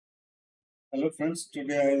Hello friends,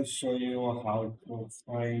 today I'll show you how to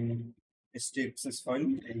find htaccess file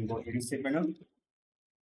in GoDaddy cPanel.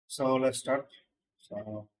 So let's start.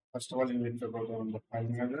 So first of all, you need to go to the file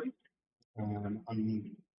manager and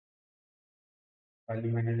on file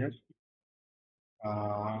manager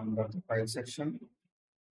under the file section,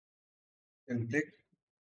 then click.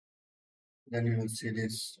 Then you will see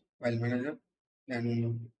this file manager.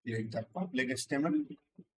 Then click the public HTML.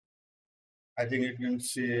 I think you can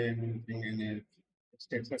see anything in a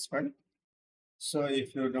htaccess file. So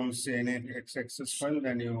if you don't see any htaccess file,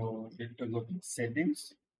 then you need to go to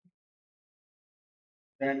settings.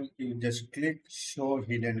 Then you just click show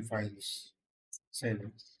hidden files. Save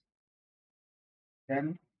it.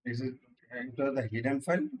 Then this is enter the hidden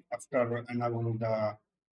file after enable the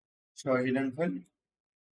show hidden file.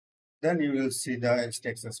 Then you will see the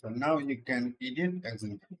htaccess file. Now you can edit as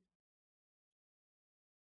in.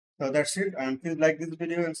 So that's it. And please like this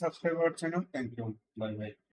video and subscribe our channel. Thank you. Bye bye.